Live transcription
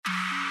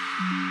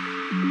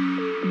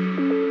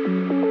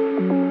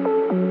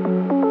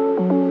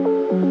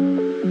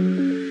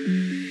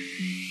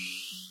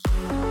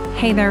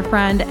Hey there,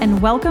 friend, and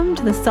welcome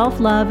to the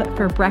Self-Love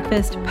for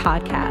Breakfast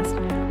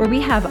podcast, where we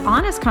have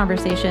honest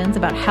conversations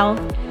about health,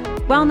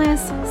 wellness,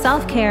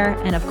 self-care,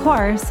 and of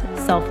course,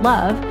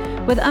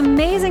 self-love with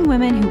amazing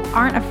women who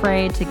aren't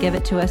afraid to give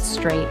it to us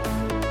straight.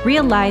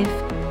 Real life,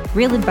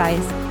 real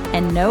advice,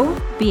 and no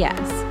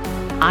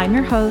BS. I'm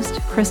your host,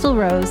 Crystal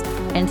Rose,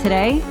 and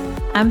today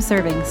I'm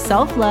serving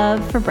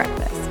self-love for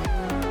breakfast.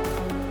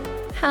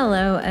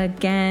 Hello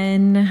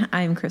again.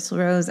 I'm Crystal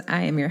Rose.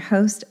 I am your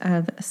host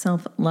of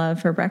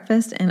Self-Love for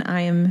Breakfast, and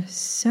I am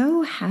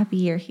so happy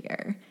you're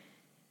here.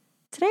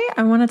 Today,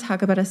 I want to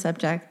talk about a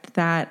subject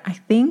that I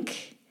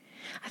think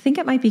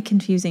it might be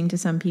confusing to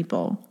some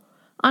people.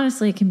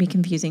 Honestly, it can be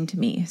confusing to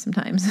me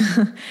sometimes.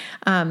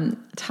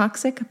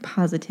 Toxic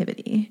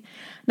positivity.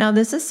 Now,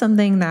 this is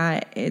something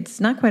that it's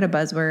not quite a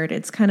buzzword.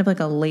 It's kind of like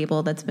a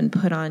label that's been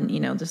put on,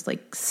 just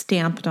like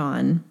stamped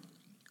on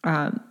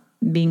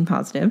being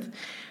positive.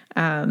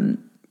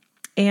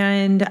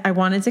 And I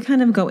wanted to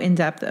kind of go in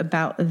depth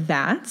about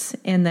that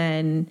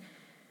and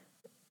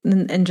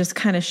just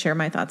kind of share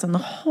my thoughts on the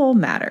whole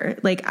matter.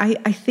 Like,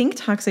 I think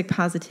toxic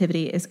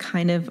positivity is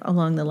kind of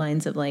along the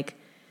lines of like,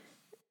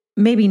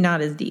 maybe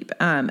not as deep,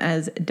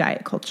 as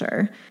diet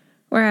culture,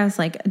 whereas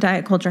like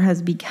diet culture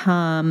has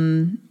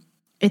become,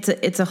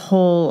 it's a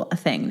whole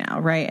thing now.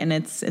 Right. And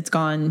it's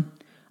gone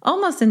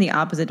almost in the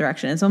opposite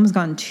direction. It's almost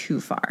gone too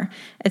far.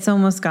 It's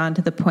almost gone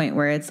to the point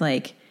where it's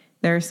like,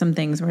 there are some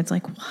things where it's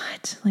like,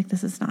 what? Like,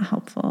 this is not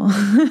helpful.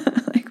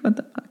 Like, what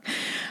the fuck?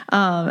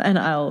 And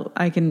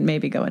I can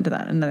maybe go into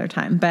that another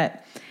time.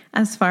 But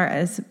as far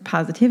as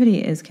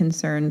positivity is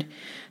concerned,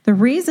 the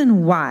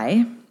reason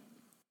why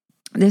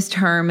this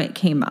term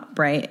came up,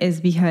 right,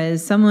 is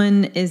because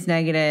someone is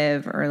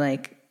negative or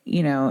like,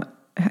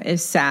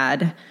 is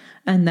sad.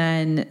 And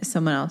then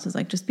someone else is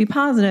like, just be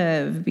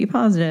positive, be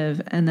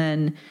positive. And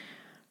then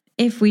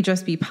if we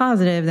just be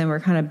positive, then we're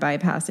kind of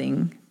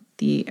bypassing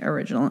the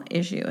original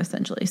issue,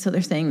 essentially. So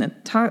they're saying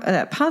that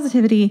that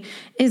positivity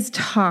is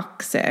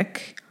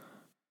toxic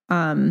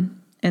in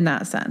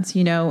that sense,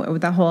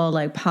 with the whole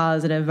like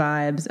positive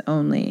vibes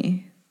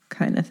only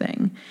kind of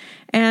thing.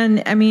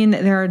 And I mean,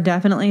 there are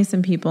definitely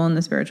some people in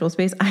the spiritual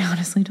space. I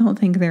honestly don't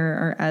think there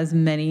are as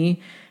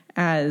many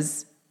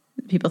as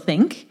people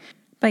think.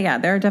 But yeah,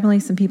 there are definitely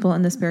some people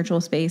in the spiritual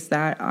space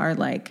that are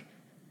like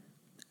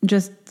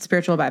just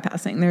spiritual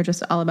bypassing. They're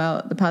just all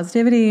about the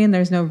positivity and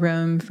there's no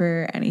room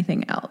for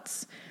anything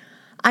else.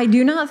 I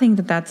do not think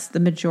that that's the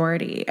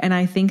majority. And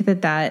I think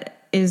that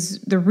that is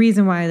the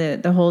reason why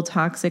the whole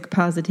toxic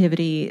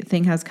positivity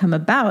thing has come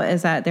about,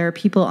 is that there are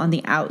people on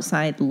the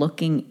outside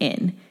looking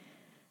in.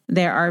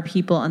 There are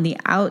people on the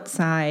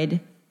outside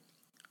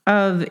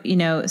of,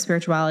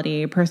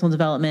 spirituality, personal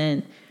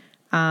development,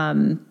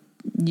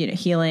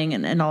 healing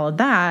and all of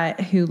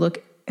that who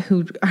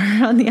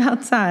are on the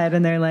outside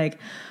and they're like,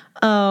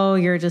 oh,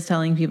 you're just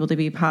telling people to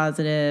be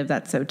positive.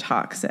 That's so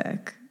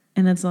toxic.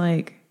 And it's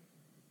like,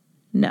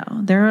 no,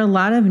 there are a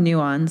lot of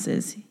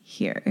nuances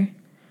here.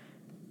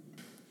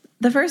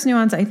 The first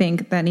nuance I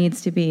think that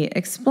needs to be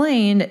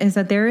explained is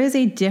that there is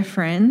a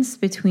difference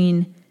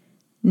between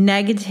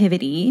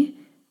negativity,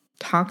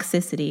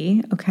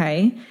 toxicity,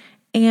 okay,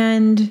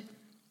 and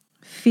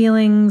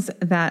feelings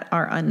that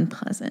are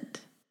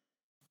unpleasant.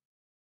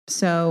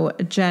 So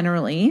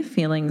generally,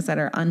 feelings that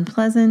are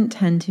unpleasant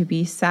tend to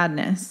be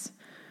sadness,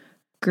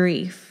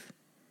 grief,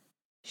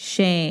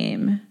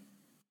 shame,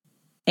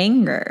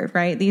 anger,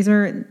 right? These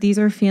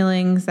are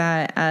feelings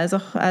that as a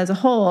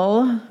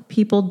whole,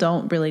 people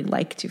don't really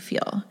like to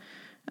feel,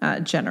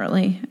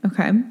 generally,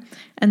 okay?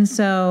 And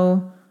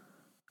so,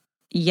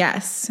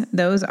 yes,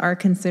 those are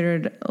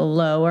considered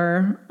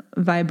lower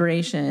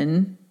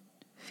vibration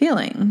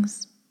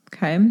feelings,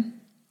 okay?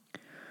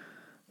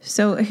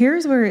 So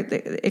here's where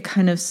it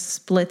kind of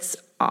splits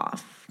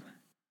off.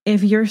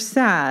 If you're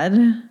sad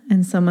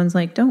and someone's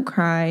like, don't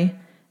cry,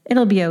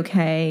 it'll be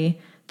okay,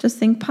 just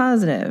think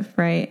positive,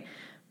 right?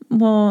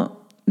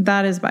 Well,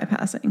 that is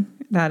bypassing.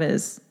 That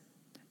is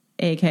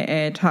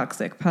AKA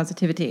toxic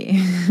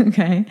positivity,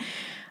 okay?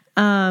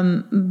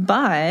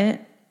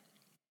 But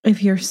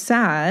if you're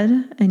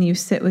sad and you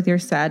sit with your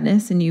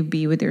sadness and you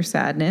be with your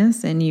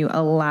sadness and you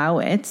allow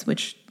it,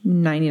 which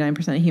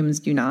 99% of humans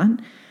do not,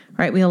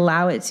 right? We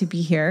allow it to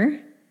be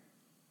here.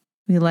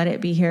 We let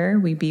it be here.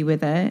 We be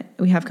with it.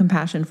 We have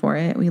compassion for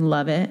it. We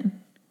love it.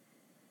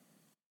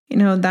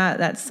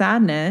 That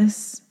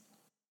sadness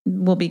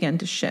will begin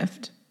to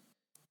shift.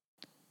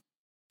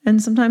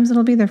 And sometimes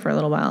it'll be there for a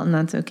little while, and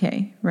that's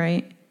okay,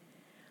 right?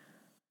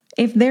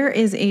 If there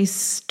is a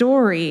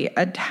story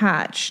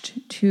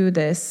attached to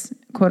this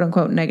quote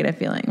unquote negative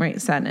feeling,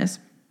 right? Sadness,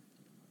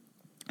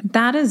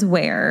 that is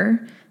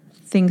where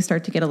things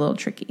start to get a little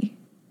tricky.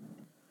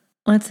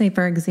 Let's say,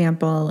 for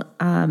example,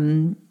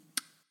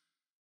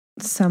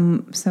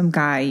 some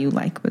guy you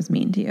like was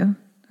mean to you,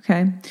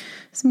 okay?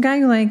 Some guy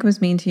you like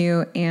was mean to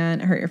you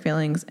and hurt your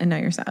feelings, and now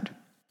you're sad.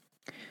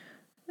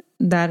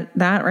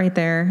 that right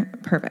there,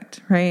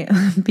 perfect, right?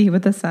 Be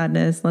with the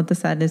sadness, let the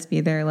sadness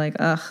be there, like,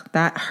 ugh,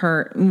 that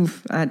hurt,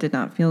 oof, that did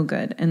not feel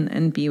good,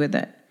 and be with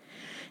it.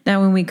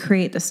 Now, when we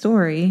create the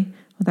story,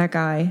 well, that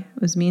guy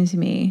was mean to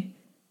me,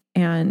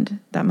 and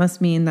that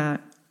must mean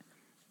that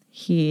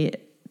he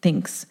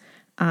thinks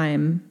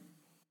I'm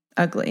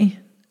ugly,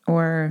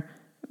 or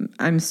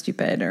I'm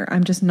stupid, or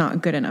I'm just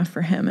not good enough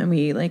for him. And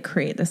we like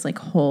create this like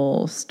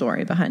whole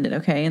story behind it.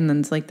 Okay. And then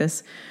it's like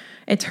this,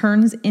 it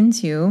turns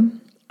into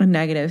a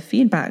negative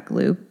feedback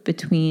loop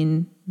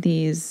between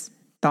these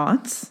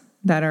thoughts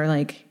that are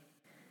like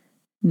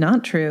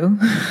not true,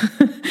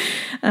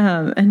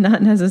 and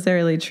not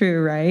necessarily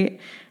true. Right.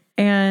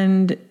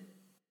 And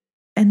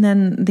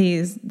then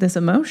this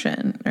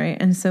emotion, right?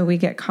 And so we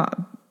get caught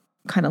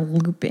kind of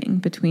looping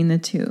between the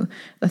two.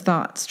 The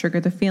thoughts trigger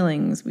the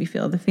feelings. We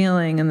feel the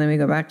feeling, and then we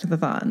go back to the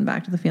thought and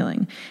back to the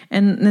feeling.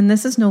 And then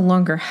this is no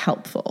longer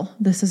helpful.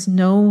 This is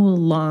no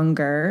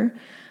longer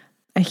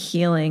a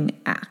healing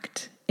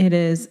act. It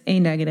is a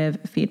negative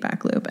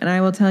feedback loop. And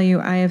I will tell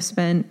you, I have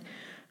spent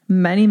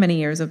many, many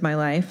years of my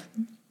life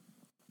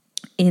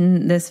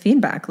in this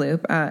feedback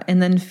loop,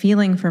 and then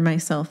feeling for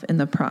myself in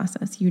the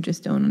process. You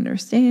just don't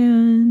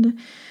understand.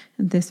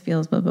 This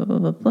feels blah, blah, blah,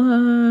 blah,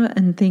 blah.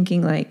 And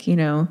thinking like,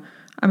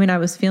 I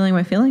was feeling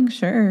my feelings,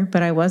 sure,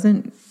 but I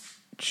wasn't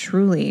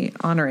truly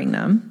honoring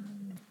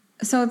them.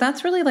 So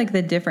that's really like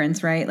the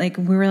difference, right? Like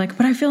we were like,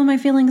 but I feel my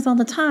feelings all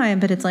the time.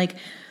 But it's like,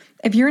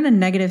 if you're in a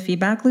negative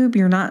feedback loop,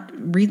 you're not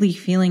really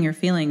feeling your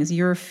feelings.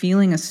 You're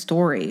feeling a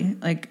story.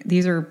 Like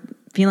these are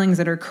feelings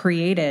that are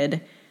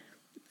created,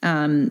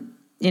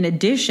 in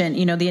addition,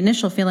 the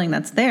initial feeling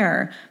that's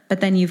there,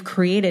 but then you've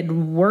created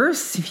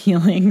worse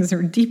feelings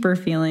or deeper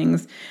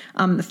feelings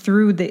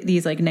through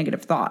these like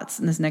negative thoughts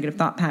and this negative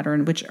thought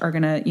pattern, which are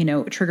going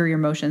to, trigger your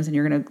emotions, and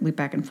you're going to loop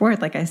back and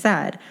forth, like I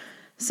said.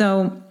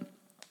 So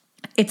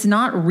it's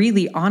not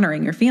really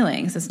honoring your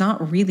feelings. It's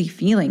not really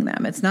feeling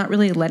them. It's not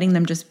really letting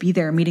them just be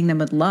there, meeting them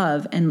with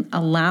love and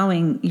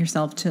allowing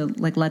yourself to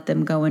like let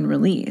them go and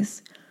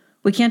release.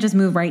 We can't just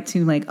move right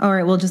to like, all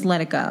right, we'll just let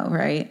it go,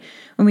 right?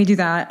 When we do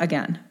that,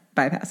 again,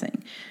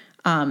 bypassing.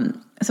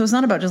 So it's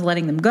not about just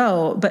letting them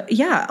go, but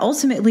yeah,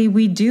 ultimately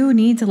we do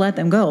need to let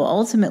them go.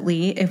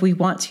 Ultimately, if we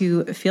want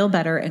to feel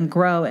better and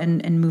grow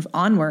and move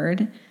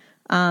onward,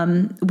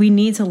 we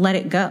need to let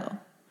it go.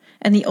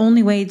 And the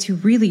only way to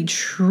really,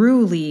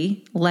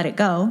 truly let it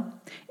go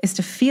is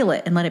to feel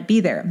it and let it be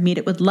there, meet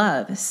it with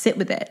love, sit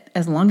with it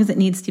as long as it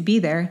needs to be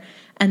there,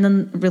 and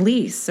then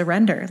release,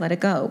 surrender, let it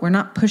go. We're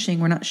not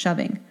pushing, we're not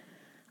shoving.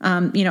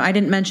 I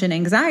didn't mention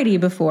anxiety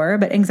before,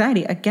 but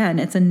anxiety, again,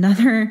 it's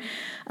another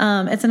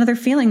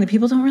feeling that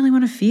people don't really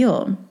want to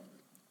feel.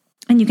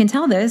 And you can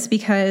tell this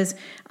because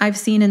I've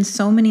seen in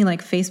so many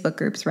like Facebook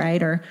groups,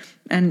 right?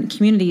 And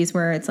communities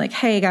where it's like,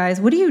 hey guys,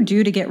 what do you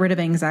do to get rid of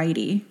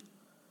anxiety?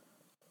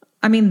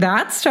 I mean,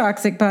 that's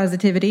toxic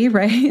positivity,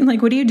 right?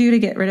 Like, what do you do to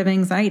get rid of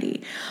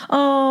anxiety?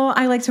 Oh,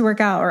 I like to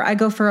work out, or I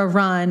go for a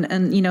run,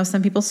 and,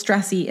 some people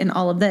stress eat and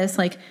all of this,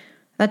 like,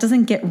 that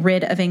doesn't get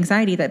rid of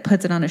anxiety. That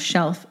puts it on a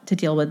shelf to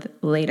deal with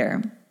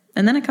later.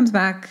 And then it comes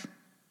back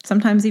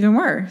sometimes even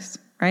worse,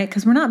 right?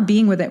 Because we're not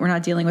being with it. We're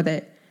not dealing with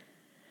it.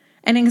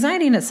 And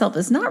anxiety in itself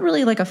is not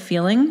really like a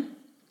feeling.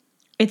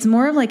 It's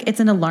more of like, it's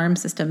an alarm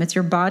system. It's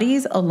your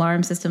body's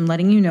alarm system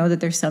letting you know that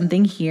there's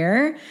something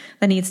here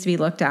that needs to be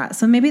looked at.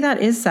 So maybe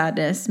that is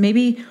sadness.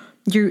 Maybe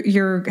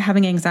you're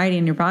having anxiety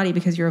in your body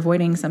because you're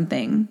avoiding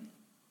something,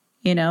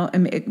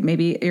 and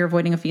maybe you're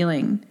avoiding a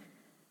feeling.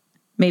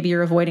 Maybe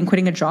you're avoiding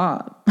quitting a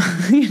job,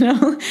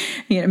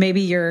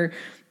 maybe you're,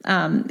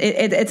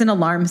 it's an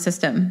alarm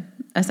system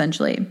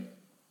essentially.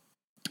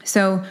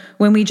 So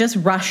when we just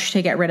rush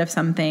to get rid of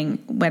something,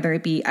 whether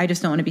it be, I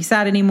just don't want to be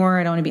sad anymore,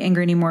 I don't want to be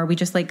angry anymore, we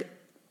just like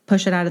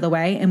push it out of the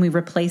way and we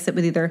replace it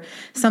with either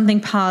something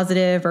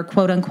positive or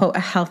quote unquote a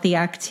healthy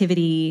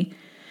activity.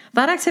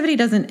 That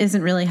activity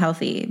isn't really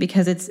healthy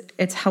because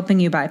it's helping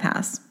you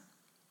bypass.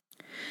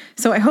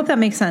 So I hope that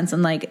makes sense.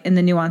 And like in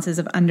the nuances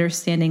of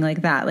understanding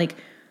like that, like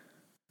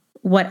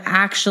what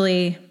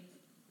actually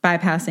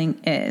bypassing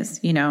is,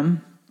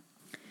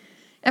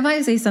 if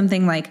I say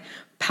something like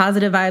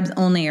positive vibes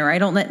only, or I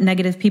don't let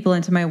negative people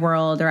into my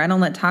world, or I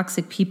don't let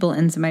toxic people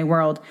into my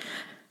world,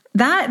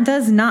 that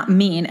does not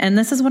mean, and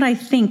this is what I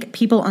think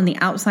people on the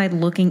outside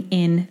looking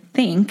in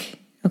think,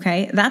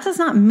 okay, that does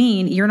not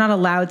mean you're not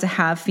allowed to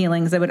have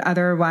feelings that would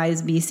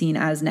otherwise be seen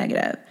as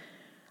negative.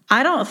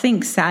 I don't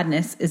think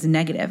sadness is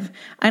negative.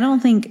 I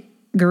don't think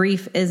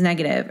grief is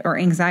negative or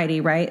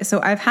anxiety, right?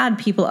 So I've had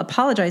people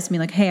apologize to me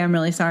like, hey, I'm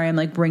really sorry. I'm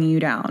like bringing you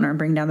down, or I'm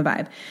bringing down the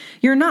vibe.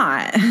 You're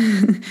not,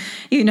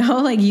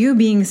 like you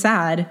being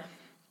sad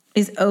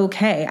is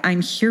okay.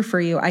 I'm here for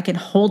you. I can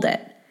hold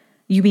it.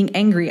 You being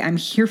angry, I'm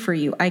here for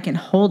you. I can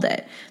hold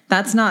it.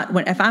 That's not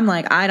what, if I'm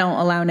like, I don't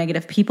allow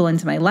negative people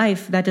into my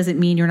life, that doesn't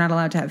mean you're not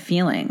allowed to have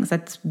feelings.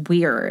 That's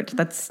weird.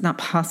 That's not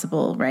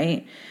possible,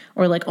 right?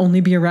 Or like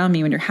only be around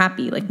me when you're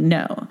happy. Like,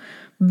 no.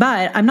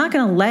 But I'm not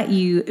going to let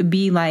you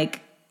be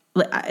like,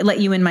 let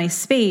you in my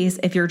space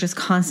if you're just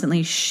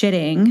constantly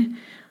shitting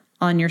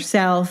on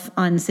yourself,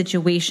 on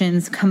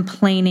situations,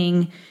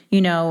 complaining,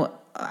 that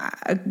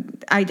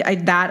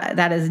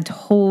is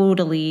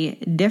totally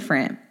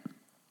different.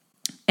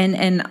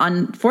 And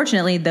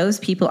unfortunately, those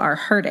people are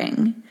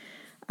hurting.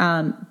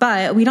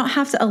 But we don't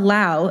have to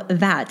allow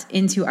that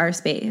into our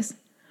space.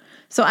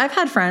 So I've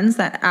had friends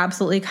that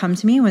absolutely come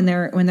to me when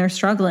they're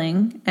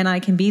struggling, and I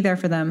can be there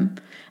for them.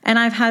 And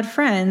I've had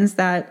friends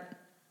that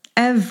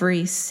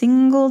every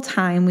single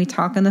time we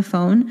talk on the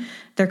phone,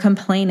 they're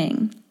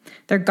complaining,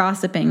 they're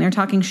gossiping, they're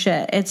talking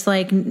shit. It's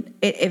like,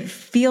 it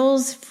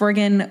feels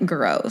friggin'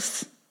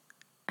 gross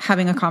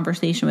having a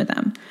conversation with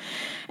them.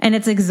 And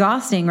it's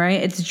exhausting,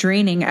 right? It's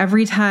draining.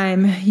 Every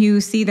time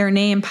you see their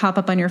name pop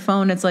up on your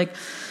phone, it's like,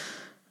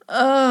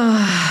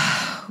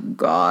 oh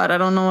God, I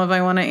don't know if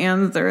I want to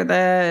answer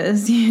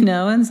this.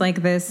 It's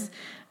like this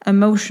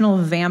emotional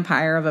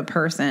vampire of a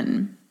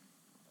person.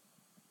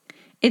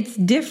 It's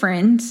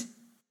different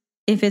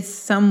if it's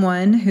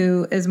someone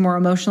who is more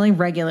emotionally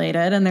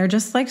regulated and they're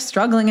just like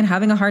struggling and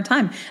having a hard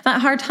time.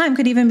 That hard time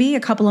could even be a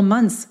couple of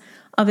months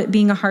of it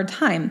being a hard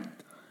time.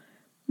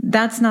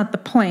 That's not the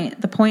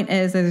point. The point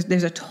is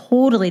there's a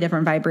totally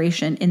different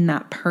vibration in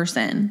that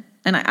person.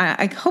 And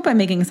I hope I'm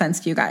making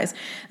sense to you guys.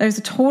 There's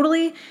a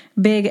totally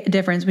big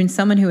difference between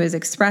someone who is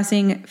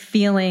expressing,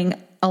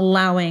 feeling,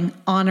 allowing,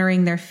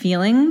 honoring their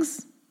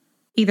feelings,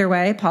 either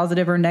way,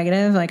 positive or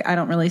negative. Like, I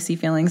don't really see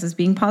feelings as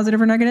being positive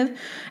or negative.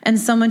 And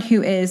someone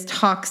who is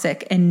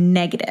toxic and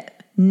negative.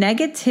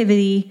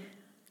 Negativity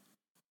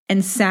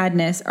and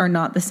sadness are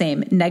not the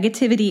same.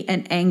 Negativity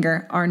and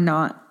anger are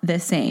not the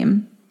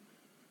same.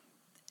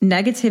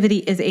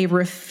 Negativity is a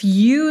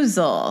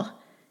refusal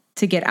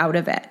to get out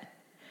of it.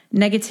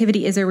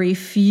 Negativity is a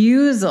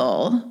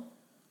refusal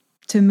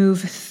to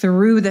move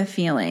through the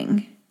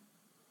feeling.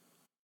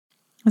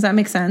 Does that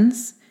make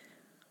sense?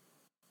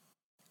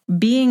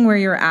 Being where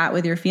you're at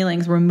with your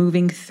feelings, we're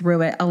moving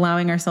through it,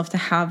 allowing ourselves to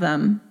have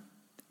them,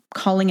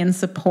 calling in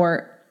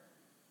support,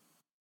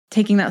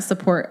 taking that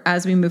support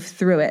as we move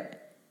through it.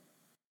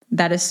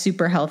 That is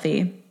super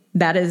healthy.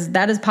 That is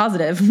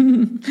positive.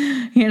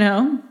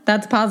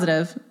 That's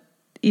positive.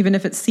 Even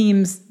if it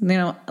seems,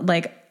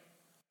 like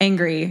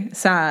angry,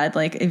 sad,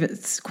 like if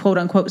it's quote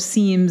unquote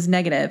seems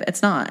negative,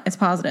 it's not, it's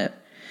positive.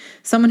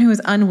 Someone who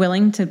is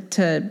unwilling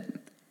to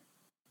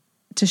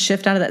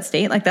shift out of that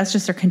state, like that's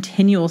just their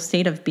continual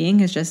state of being,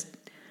 is just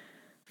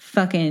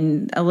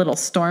fucking a little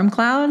storm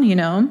cloud,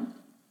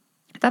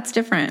 that's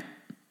different.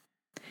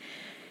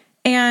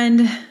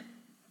 And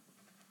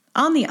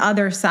on the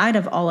other side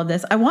of all of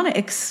this, I want to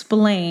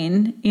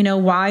explain,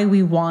 why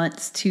we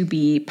want to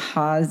be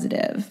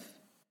positive.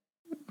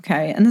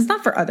 Okay. And it's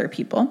not for other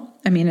people.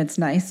 I mean, it's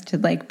nice to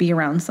be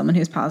around someone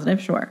who's positive,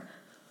 sure.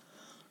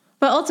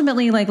 But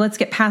ultimately, let's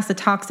get past the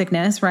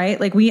toxicness,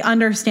 right? We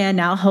understand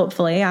now,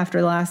 hopefully, after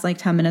the last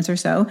 10 minutes or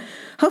so,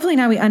 hopefully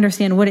now we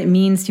understand what it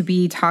means to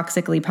be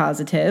toxically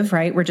positive,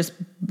 right? We're just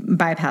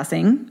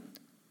bypassing.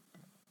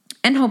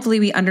 And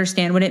hopefully we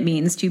understand what it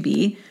means to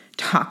be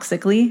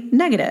toxically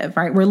negative,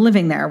 right? We're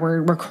living there.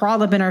 We're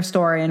crawled up in our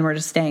story and we're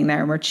just staying there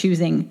and we're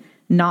choosing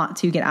not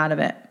to get out of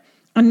it.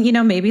 And,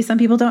 maybe some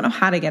people don't know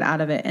how to get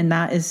out of it, and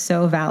that is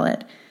so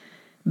valid.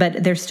 But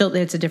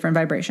it's a different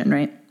vibration,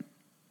 right?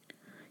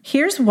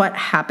 Here's what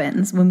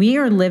happens when we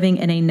are living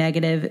in a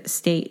negative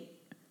state.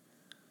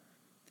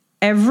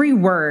 Every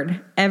word,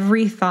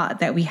 every thought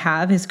that we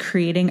have is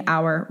creating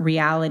our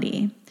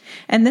reality.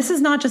 And this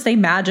is not just a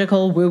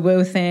magical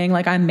woo-woo thing,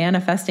 like I'm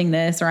manifesting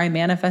this or I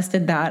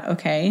manifested that,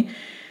 okay?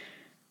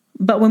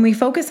 But when we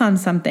focus on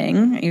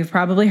something, you've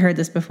probably heard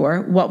this before,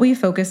 what we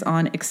focus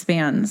on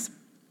expands.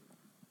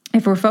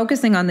 If we're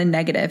focusing on the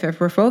negative, if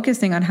we're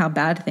focusing on how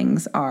bad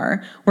things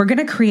are, we're going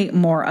to create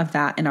more of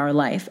that in our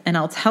life. And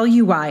I'll tell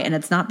you why. And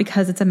it's not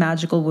because it's a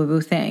magical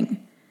woo-woo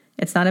thing.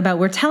 It's not about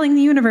we're telling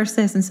the universe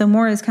this and so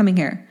more is coming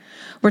here.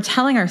 We're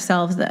telling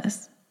ourselves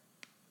this.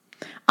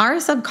 Our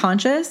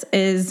subconscious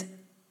is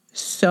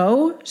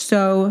so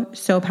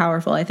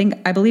powerful. I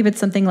believe it's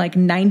something like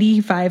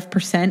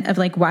 95% of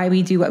why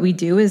we do what we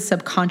do is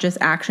subconscious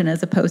action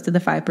as opposed to the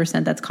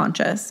 5% that's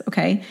conscious.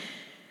 Okay.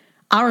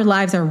 Our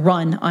lives are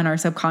run on our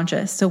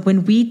subconscious. So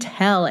when we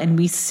tell and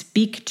we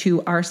speak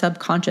to our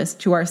subconscious,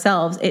 to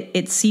ourselves,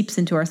 it seeps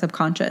into our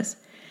subconscious.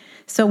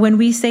 So when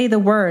we say the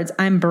words,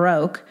 I'm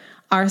broke,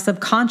 our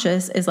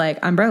subconscious is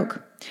like, I'm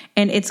broke.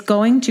 And it's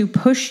going to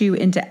push you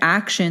into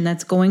action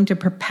that's going to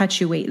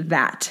perpetuate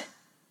that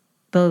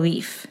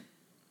belief.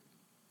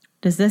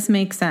 Does this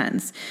make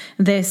sense?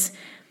 My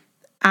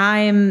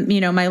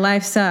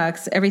life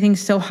sucks.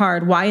 Everything's so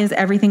hard. Why is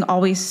everything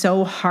always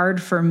so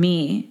hard for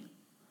me?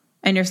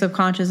 And your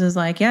subconscious is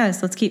like,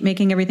 yes, let's keep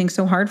making everything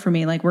so hard for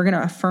me. We're going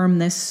to affirm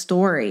this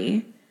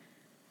story.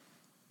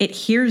 It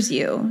hears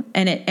you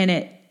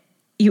and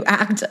you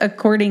act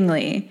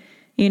accordingly.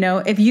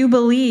 If you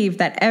believe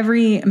that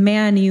every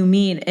man you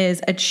meet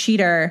is a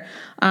cheater,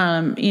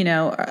 a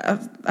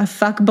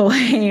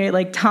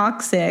fuckboy,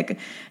 toxic,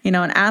 an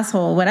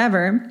asshole,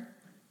 whatever,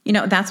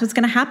 that's what's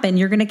going to happen.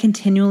 You're going to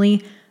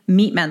continually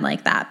meet men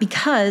like that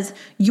because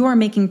you are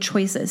making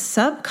choices,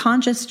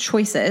 subconscious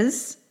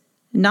choices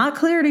not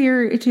clear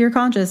to your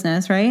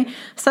consciousness, right?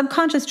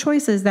 Subconscious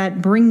choices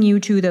that bring you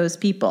to those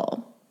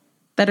people,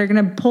 that are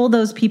going to pull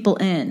those people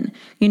in.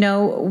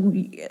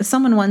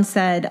 Someone once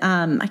said,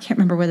 I can't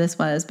remember where this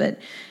was, but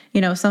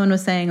someone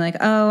was saying like,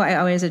 oh, I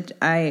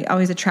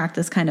always attract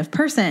this kind of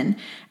person.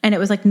 And it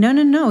was like,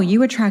 no,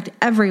 you attract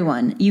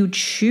everyone. You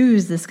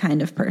choose this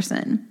kind of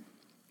person.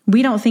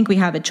 We don't think we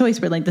have a choice.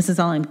 We're like, this is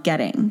all I'm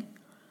getting.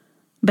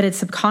 But it's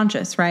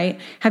subconscious, right?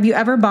 Have you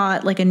ever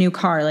bought like a new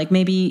car? Like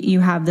maybe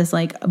you have this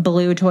like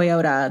blue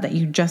Toyota that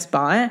you just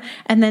bought,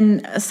 and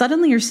then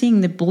suddenly you're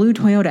seeing the blue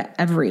Toyota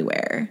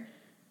everywhere.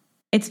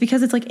 It's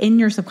because it's like in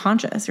your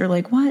subconscious. You're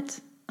like, what?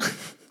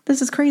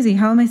 This is crazy.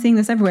 How am I seeing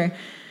this everywhere?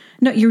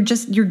 No, you're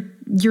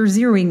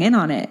zeroing in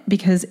on it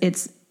because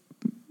it's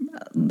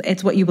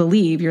what you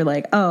believe. You're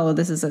like, oh,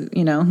 this is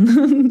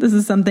this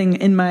is something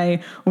in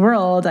my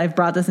world. I've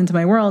brought this into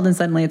my world and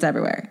suddenly it's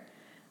everywhere.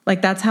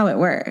 Like that's how it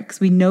works.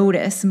 We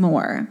notice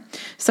more.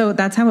 So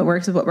that's how it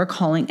works with what we're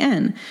calling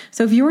in.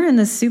 So if you were in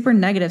this super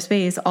negative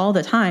space all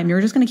the time, you're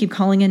just going to keep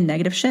calling in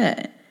negative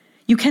shit.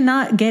 You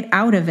cannot get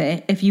out of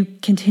it if you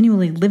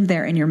continually live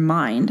there in your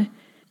mind.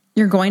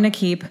 You're going to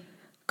keep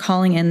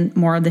calling in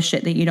more of the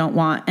shit that you don't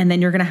want. And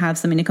then you're going to have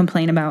something to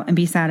complain about and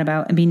be sad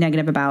about and be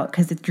negative about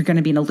because you're going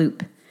to be in a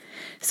loop.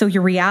 So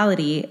your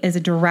reality is a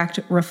direct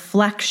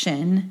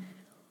reflection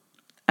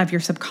of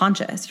your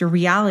subconscious. Your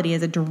reality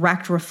is a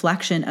direct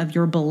reflection of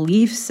your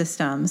belief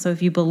system. So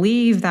if you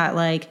believe that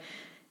like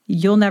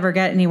you'll never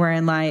get anywhere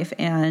in life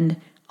and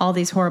all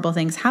these horrible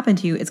things happen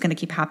to you, it's going to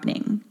keep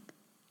happening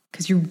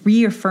because you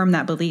reaffirm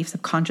that belief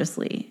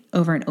subconsciously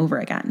over and over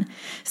again.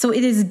 So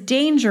it is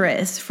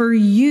dangerous for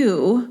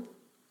you.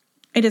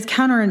 It is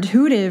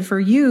counterintuitive for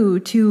you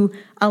to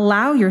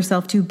allow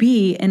yourself to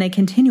be in a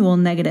continual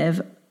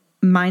negative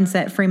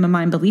mindset, frame of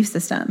mind, belief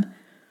system.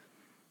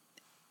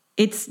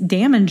 It's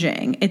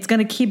damaging. It's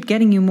going to keep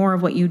getting you more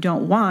of what you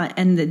don't want.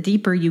 And the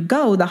deeper you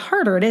go, the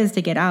harder it is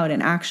to get out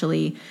and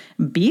actually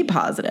be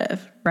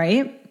positive,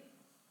 right?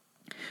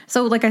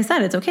 So like I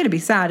said, it's okay to be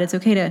sad. It's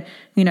okay to,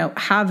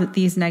 have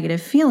these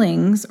negative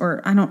feelings,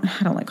 or I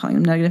don't like calling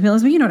them negative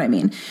feelings, but you know what I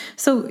mean?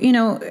 So,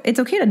 it's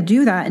okay to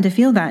do that and to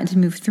feel that and to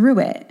move through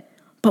it.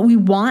 But we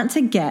want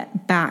to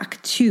get back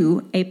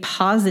to a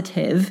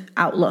positive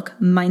outlook,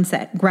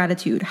 mindset,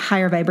 gratitude,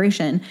 higher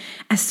vibration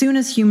as soon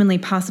as humanly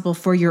possible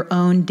for your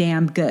own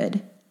damn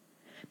good.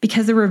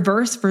 Because the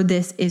reverse for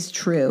this is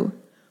true.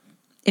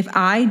 If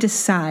I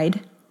decide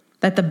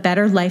that the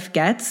better life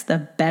gets, the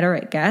better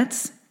it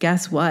gets,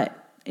 guess what?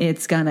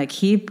 It's gonna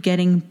keep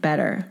getting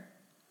better.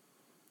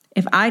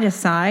 If I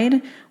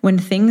decide when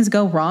things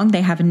go wrong,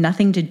 they have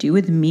nothing to do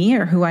with me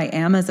or who I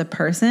am as a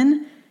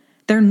person,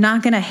 they're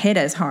not going to hit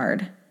as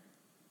hard.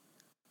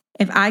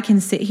 If I can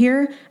sit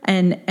here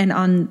and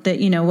on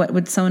the, what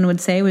would someone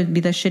would say would be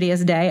the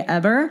shittiest day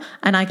ever,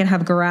 and I can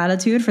have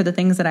gratitude for the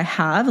things that I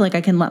have, like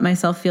I can let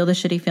myself feel the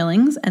shitty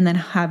feelings and then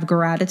have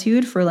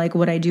gratitude for like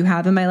what I do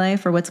have in my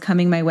life or what's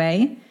coming my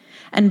way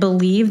and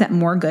believe that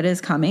more good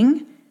is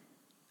coming,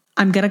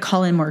 I'm going to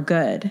call in more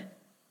good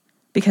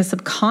because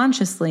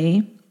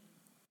subconsciously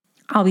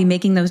I'll be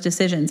making those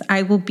decisions.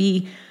 I will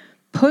be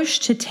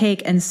pushed to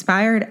take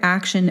inspired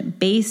action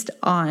based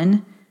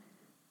on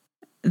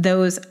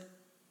those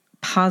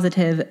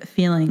positive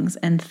feelings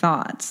and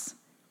thoughts.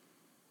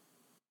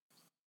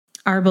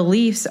 Our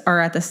beliefs are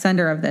at the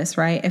center of this,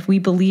 right? If we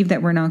believe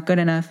that we're not good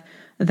enough,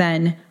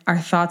 then our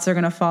thoughts are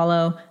going to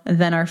follow,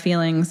 then our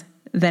feelings,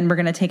 then we're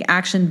going to take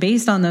action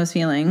based on those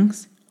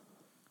feelings,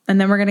 and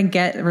then we're going to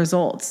get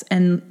results.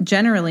 And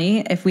generally,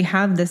 if we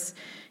have this,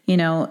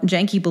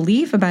 janky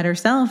belief about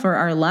ourselves or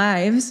our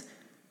lives,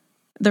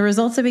 the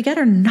results that we get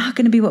are not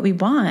going to be what we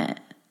want.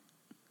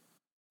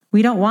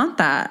 We don't want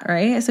that,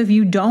 right? So if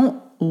you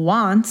don't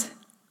want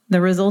the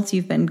results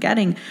you've been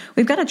getting,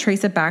 we've got to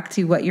trace it back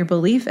to what your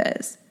belief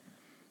is.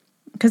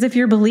 Because if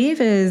your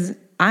belief is,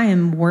 I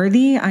am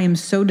worthy, I am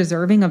so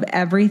deserving of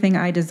everything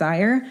I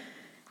desire,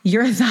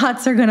 your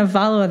thoughts are going to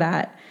follow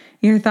that.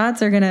 Your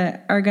thoughts are going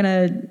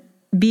to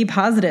be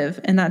positive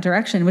in that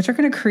direction, which are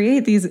going to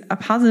create these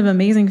positive,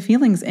 amazing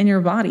feelings in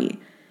your body.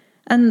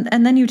 And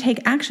then you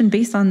take action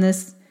based on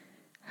this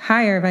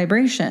higher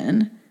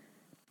vibration.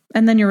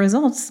 And then your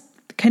results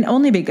can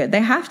only be good.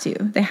 They have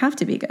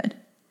to be good.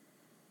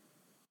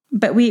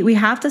 But we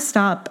have to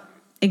stop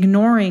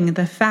ignoring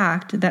the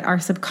fact that our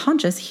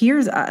subconscious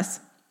hears us.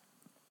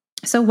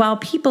 So while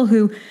people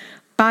who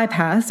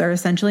bypass are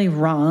essentially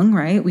wrong,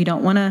 right? We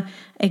don't want to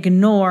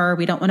ignore,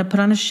 we don't want to put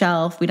on a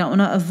shelf, we don't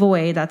want to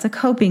avoid. That's a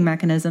coping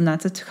mechanism,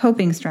 that's a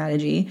coping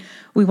strategy.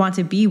 We want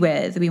to be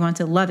with, we want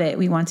to love it,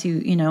 we want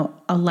to,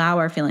 allow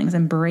our feelings,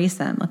 embrace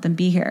them, let them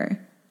be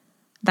here.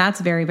 That's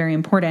very, very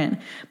important.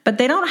 But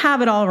they don't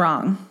have it all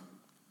wrong.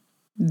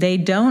 They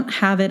don't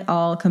have it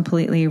all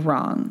completely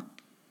wrong.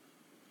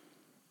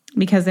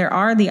 Because there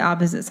are the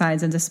opposite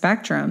sides of the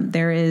spectrum.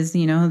 There is,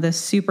 the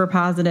super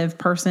positive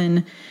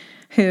person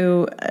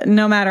who,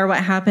 no matter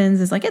what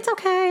happens, is like, it's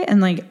okay.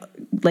 And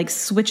like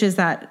switches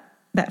that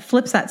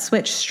flips that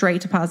switch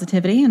straight to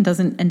positivity and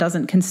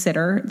doesn't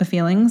consider the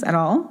feelings at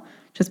all.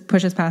 just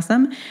pushes past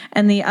them.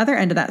 And the other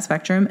end of that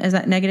spectrum is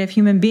that negative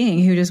human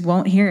being who just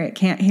won't hear it,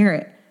 can't hear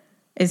it,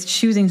 is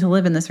choosing to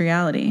live in this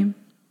reality.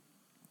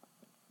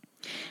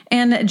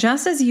 And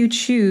just as you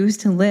choose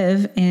to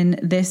live in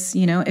this,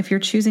 if you're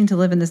choosing to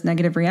live in this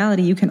negative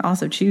reality, you can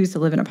also choose to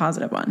live in a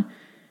positive one.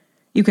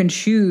 You can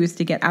choose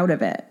to get out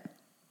of it.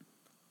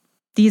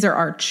 These are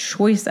our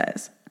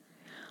choices.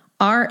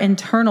 Our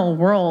internal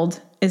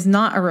world is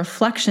not a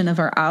reflection of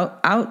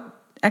our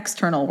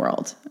external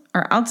world,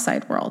 our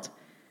outside world.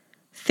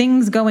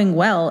 Things going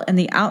well in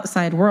the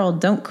outside world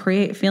don't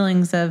create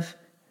feelings of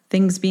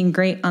things being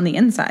great on the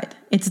inside.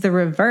 It's the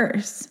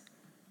reverse.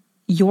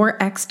 Your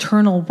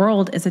external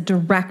world is a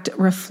direct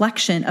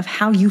reflection of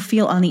how you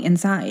feel on the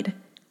inside.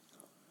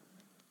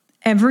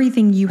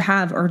 Everything you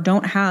have or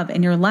don't have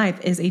in your life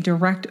is a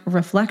direct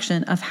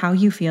reflection of how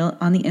you feel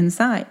on the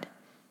inside.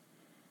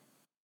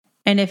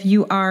 And if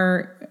you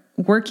are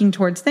working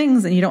towards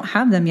things and you don't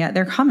have them yet,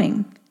 they're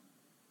coming.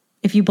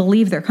 If you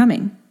believe they're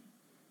coming.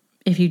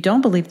 If you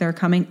don't believe they're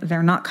coming,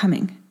 they're not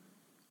coming.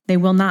 They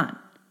will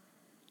not.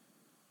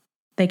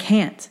 They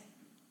can't.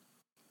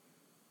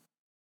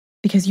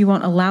 Because you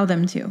won't allow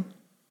them to.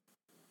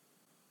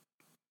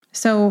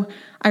 So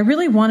I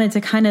really wanted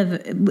to kind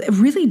of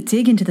really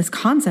dig into this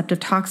concept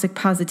of toxic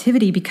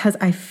positivity because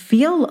I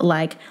feel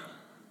like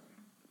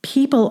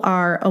people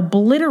are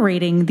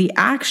obliterating the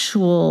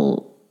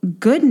actual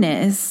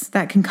goodness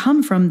that can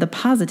come from the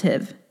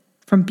positive,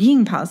 from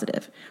being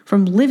positive,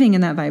 from living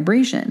in that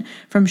vibration,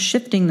 from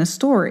shifting the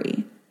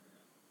story.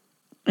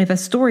 If a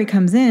story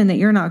comes in that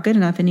you're not good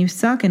enough and you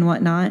suck and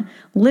whatnot,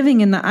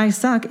 living in the I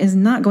suck is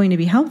not going to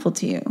be helpful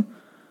to you.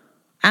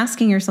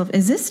 Asking yourself,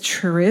 is this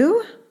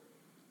true?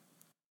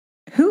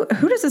 Who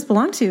does this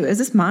belong to? Is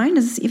this mine?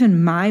 Is this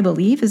even my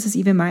belief? Is this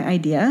even my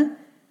idea?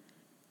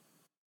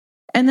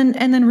 And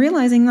then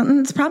realizing that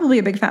it's probably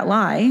a big fat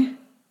lie,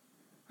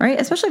 right?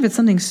 Especially if it's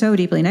something so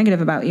deeply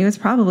negative about you, it's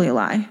probably a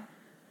lie.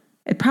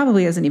 It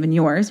probably isn't even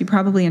yours. You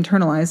probably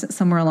internalized it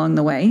somewhere along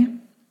the way.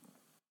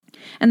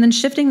 And then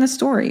shifting the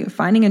story,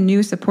 finding a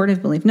new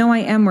supportive belief. No, I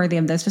am worthy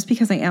of this. Just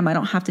because I am, I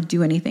don't have to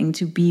do anything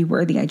to be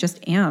worthy. I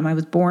just am. I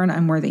was born,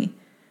 I'm worthy.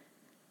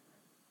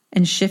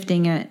 And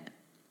shifting it.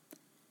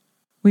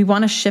 We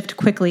want to shift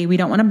quickly. We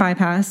don't want to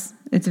bypass.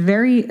 It's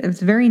very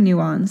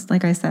nuanced,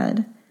 like I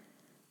said.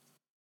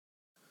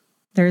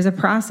 There's a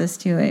process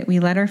to it. We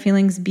let our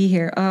feelings be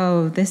here.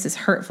 Oh, this is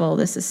hurtful.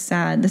 This is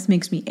sad. This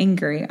makes me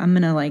angry. I'm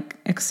going to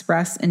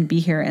express and be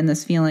here in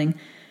this feeling.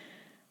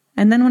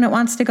 And then when it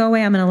wants to go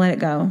away, I'm going to let it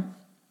go.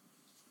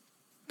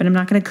 But I'm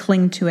not going to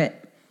cling to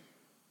it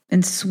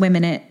and swim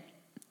in it.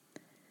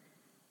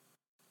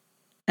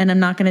 And I'm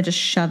not going to just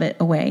shove it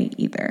away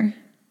either.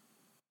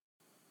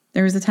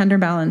 There is a tender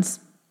balance.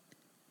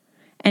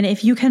 And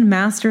if you can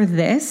master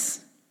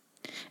this,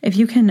 if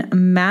you can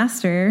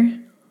master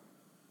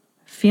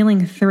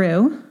feeling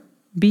through,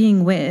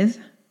 being with,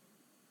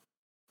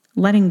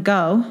 letting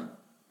go,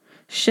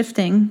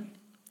 shifting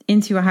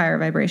into a higher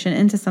vibration,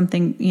 into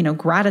something,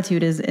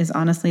 gratitude is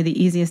honestly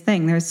the easiest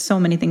thing. There's so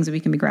many things that we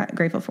can be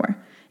grateful for.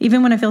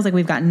 Even when it feels like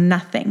we've got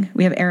nothing,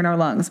 we have air in our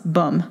lungs,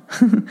 boom.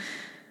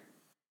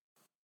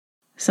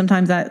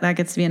 Sometimes that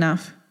gets to be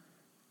enough.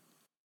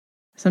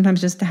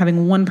 Sometimes just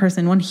having one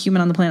person, one human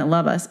on the planet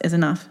love us is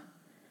enough.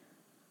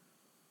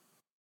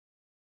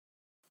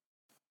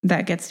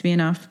 That gets to be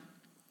enough.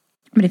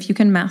 But if you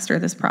can master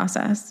this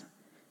process,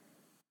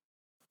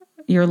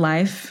 your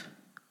life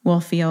will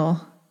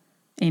feel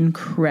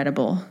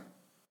incredible.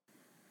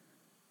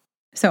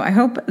 So I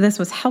hope this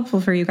was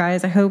helpful for you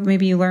guys. I hope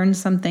maybe you learned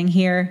something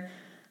here,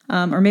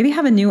 or maybe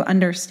have a new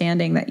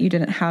understanding that you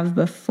didn't have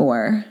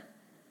before.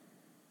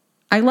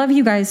 I love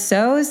you guys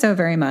so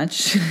very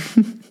much.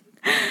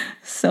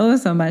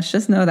 so much.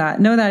 Just know that.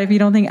 Know that if you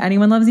don't think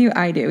anyone loves you,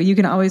 I do. You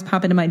can always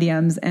pop into my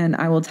DMs and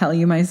I will tell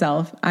you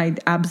myself. I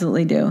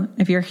absolutely do.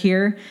 If you're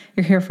here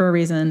for a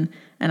reason,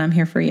 and I'm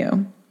here for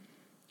you.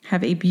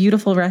 Have a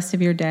beautiful rest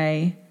of your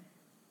day,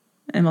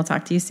 and we'll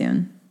talk to you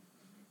soon.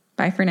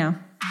 Bye for now.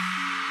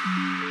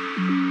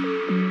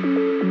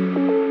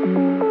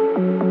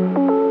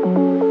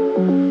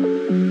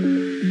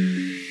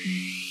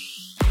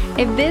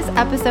 If this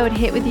episode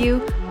hit with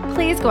you,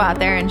 please go out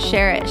there and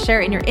share it.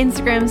 Share it in your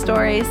Instagram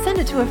stories, send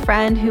it to a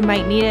friend who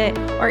might need it,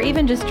 or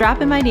even just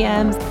drop in my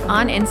DMs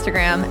on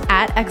Instagram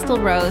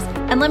 @XTillRose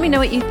and let me know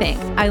what you think.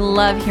 I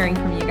love hearing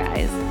from you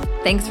guys.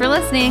 Thanks for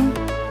listening.